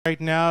right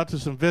now to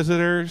some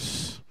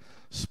visitors,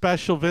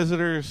 special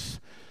visitors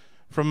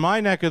from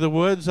my neck of the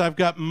woods. I've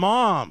got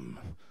Mom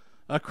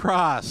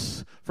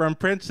across from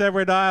Prince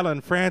Edward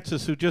Island,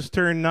 Frances, who just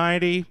turned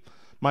 90.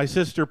 My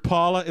sister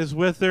Paula is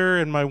with her,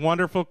 and my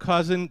wonderful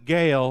cousin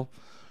Gail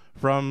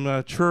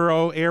from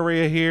Truro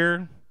area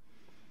here.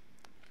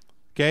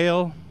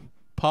 Gail,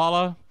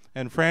 Paula,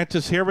 and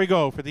Frances, here we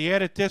go for the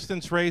added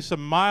distance race, 1.25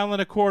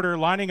 miles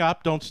lining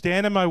up. Don't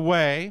stand in my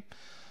way.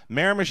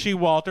 Miramichi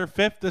Walter,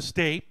 Fifth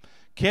Estate,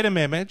 Kid'em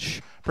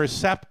Image,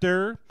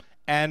 Perceptor,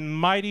 and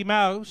Mighty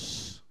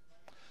Mouse.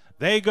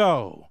 They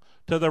go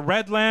to the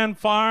Redland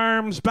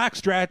Farms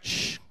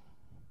backstretch.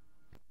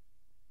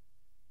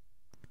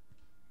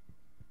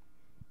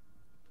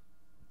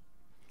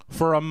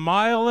 For 1.25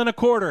 miles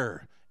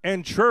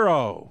in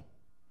Truro.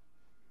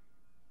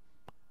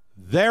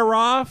 They're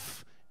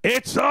off.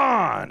 It's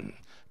on.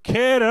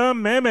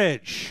 Kid'em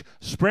Image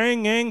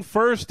springing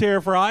first here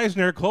for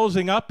Eisner,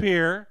 closing up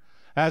here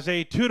as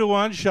a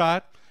 2-to-1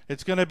 shot.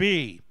 It's going to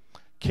be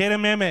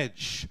Kid'em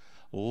Image.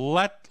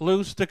 Let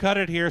loose to cut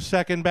it here,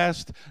 second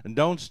best.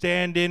 Don't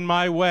stand in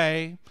my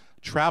way.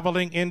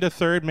 Traveling into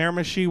third,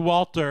 Miramichi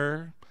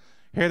Walter.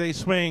 Here they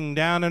swing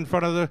down in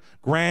front of the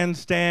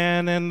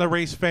grandstand and the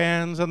race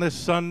fans on this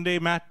Sunday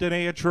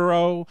matinee at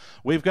Truro.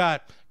 We've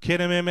got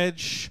Kid'em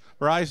Image,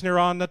 Eisner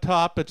on the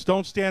top. It's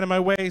Don't Stand in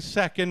My Way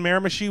second.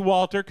 Miramichi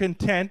Walter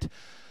content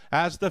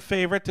as the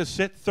favorite to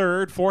sit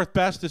third. Fourth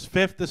best is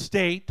Fifth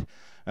Estate.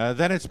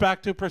 Then it's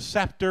back to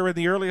Perceptor in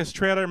the earliest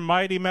trailer.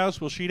 Mighty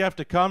Mouse, will she have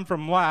to come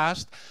from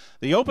last?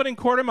 The opening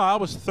quarter mile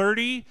was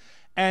 30-2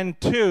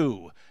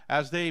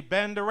 as they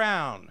bend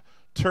around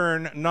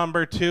turn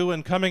number 2,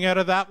 and coming out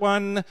of that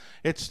one,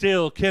 it's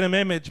still Kid'em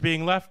Image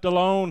being left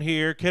alone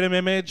here. Kid'em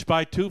Image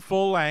by 2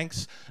 full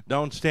lengths.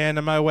 Don't Stand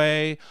in My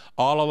Way,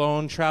 all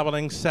alone,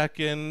 traveling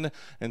second,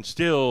 and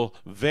still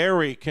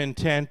very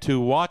content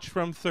to watch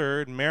from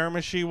third.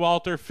 Miramichi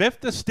Walter,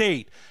 Fifth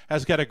Estate,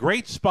 has got a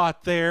great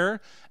spot there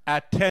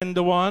at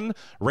 10-1,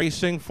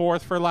 racing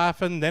fourth for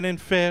Laughin'. Then in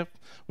fifth,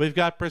 we've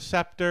got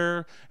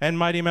Perceptor, and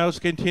Mighty Mouse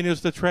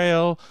continues the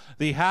trail.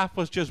 The half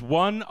was just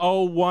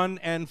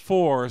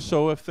 1:01.4.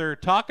 So if they're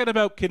talking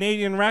about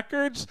Canadian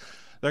records,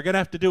 they're going to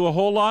have to do a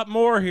whole lot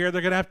more here.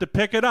 They're going to have to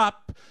pick it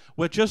up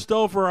with just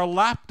over a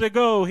lap to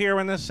go here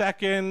in the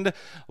second.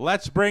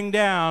 Let's bring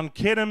down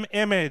Kid'em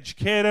Image.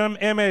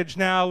 Kid'em Image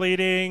now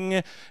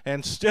leading,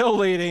 and still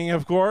leading,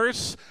 of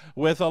course,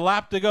 with a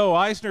lap to go.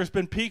 Eisner's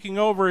been peeking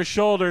over his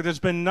shoulder. There's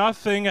been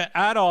nothing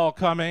at all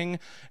coming,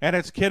 and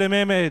it's Kid'em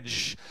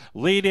Image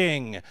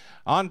leading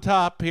on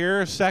top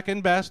here.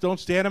 Second best, Don't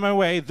Stand in My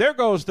Way. There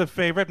goes the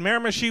favorite,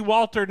 Miramichi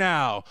Walter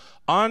now.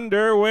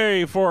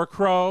 Underway for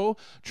Crow,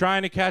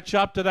 trying to catch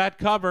up to that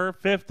cover.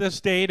 Fifth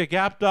Estate, a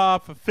gapped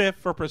off a fifth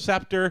for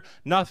Perceptor.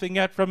 Nothing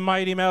yet from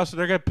Mighty Mouse, so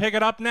they're going to pick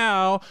it up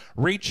now.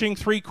 Reaching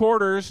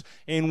 3/4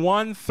 in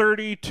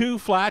 1:32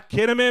 flat.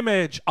 Kid'em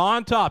Image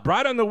on top,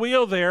 right on the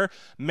wheel there.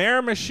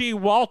 Miramichi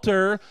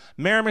Walter.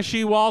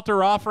 Miramichi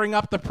Walter offering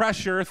up the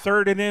pressure.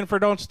 Third and in for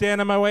Don't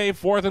Stand in My Way.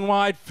 Fourth and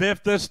wide.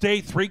 Fifth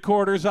Estate,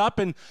 3/4 up,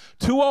 and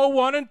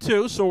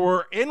 2:01.2. So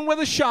we're in with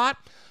a shot.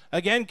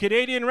 Again,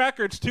 Canadian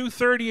records,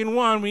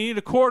 2:30.1. We need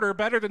a quarter,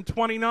 better than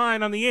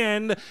 29 on the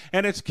end,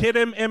 and it's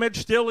Kid'em Image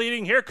still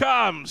leading. Here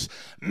comes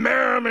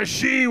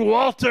Miramichi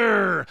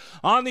Walter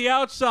on the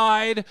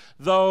outside,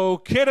 though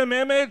Kid'em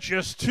Image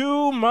is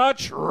too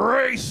much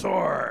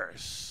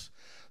racehorse.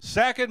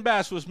 Second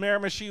best was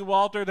Miramichi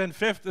Walter, then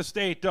Fifth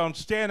Estate, Don't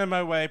Stand in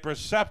My Way,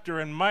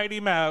 Perceptor, and Mighty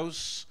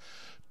Mouse.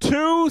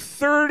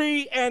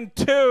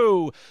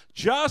 2:30.2,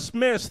 just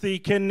missed the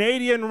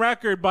Canadian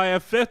record by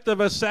 1/5 of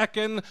a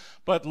second,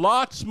 but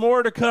lots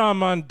more to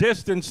come on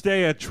Distance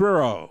Day at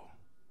Truro.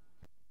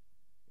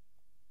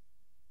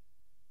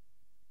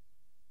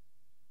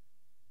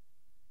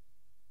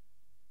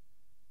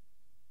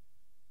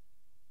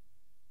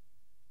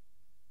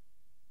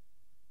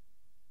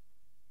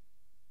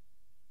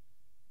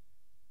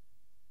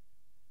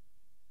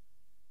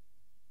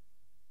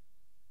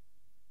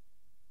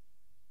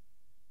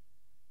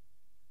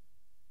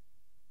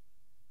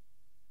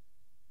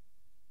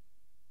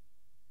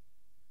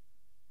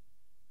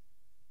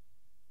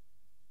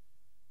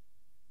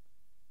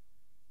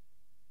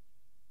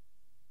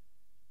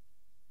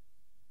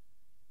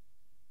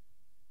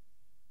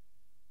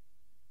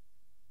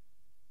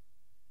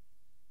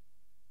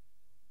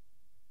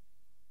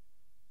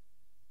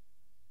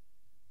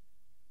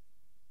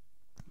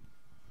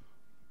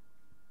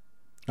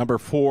 Number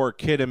 4,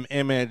 Kid'em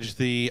Image,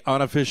 the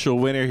unofficial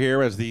winner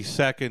here as the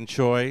second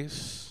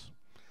choice.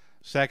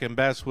 Second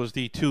best was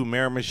the 2,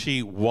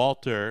 Miramichi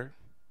Walter.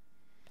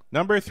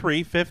 Number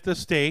 3, Fifth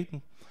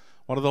Estate,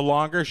 one of the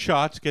longer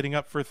shots, getting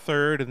up for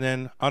third, and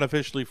then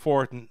unofficially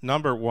fourth.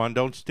 Number 1,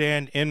 Don't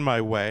Stand in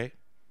My Way.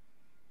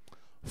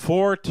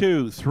 4,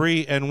 2,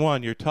 3, and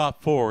 1, your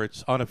top 4.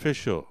 It's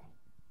unofficial.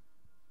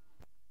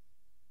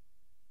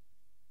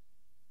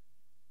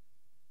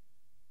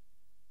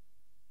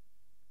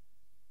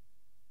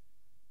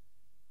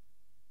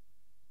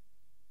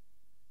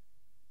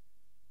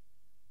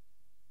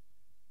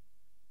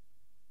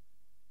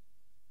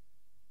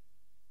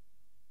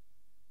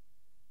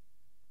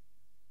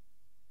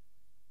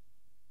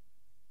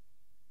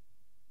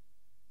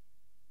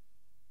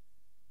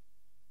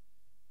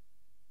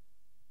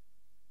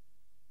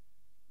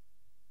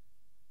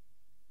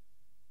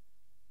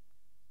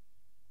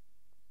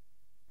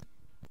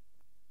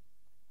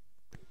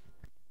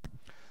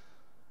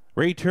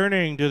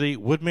 Returning to the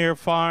Woodmere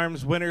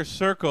Farms winner's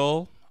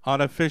circle,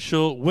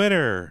 unofficial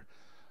winner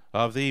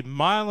of the 1.25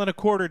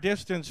 mile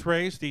distance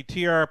race, the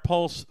TR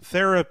Pulse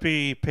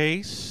Therapy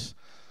Pace,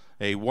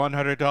 a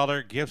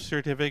 $100 gift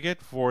certificate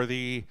for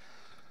the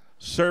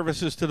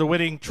services to the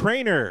winning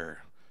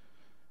trainer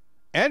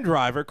and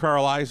driver,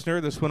 Carl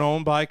Eisner. This one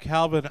owned by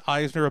Calvin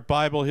Eisner of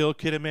Bible Hill.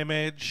 Kidam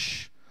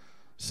Image,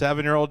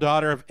 7-year-old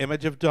daughter of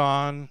Image of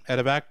Dawn, out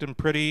of Acton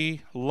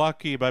Pretty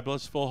Lucky by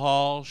Blissful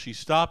Hall. She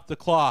stopped the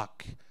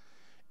clock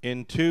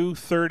in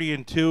 2:30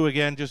 and 2.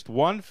 Again, just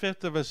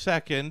 1/5 of a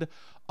second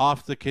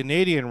off the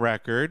Canadian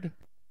record.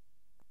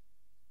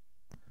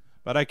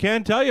 But I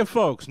can tell you,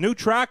 folks, new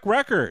track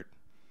record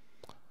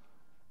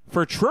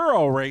for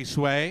Truro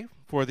Raceway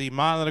for the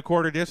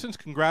 1.25 mile distance.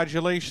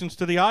 Congratulations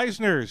to the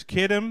Eisners.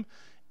 Kidam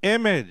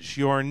Image,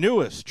 your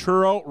newest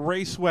Truro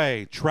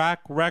Raceway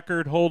track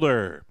record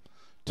holder.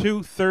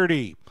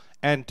 2:30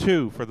 and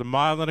 2 for the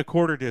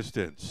 1.25 mile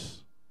distance.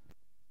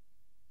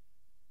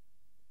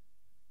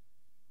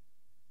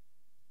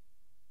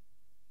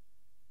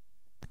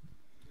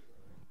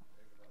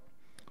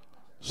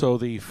 So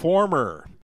the former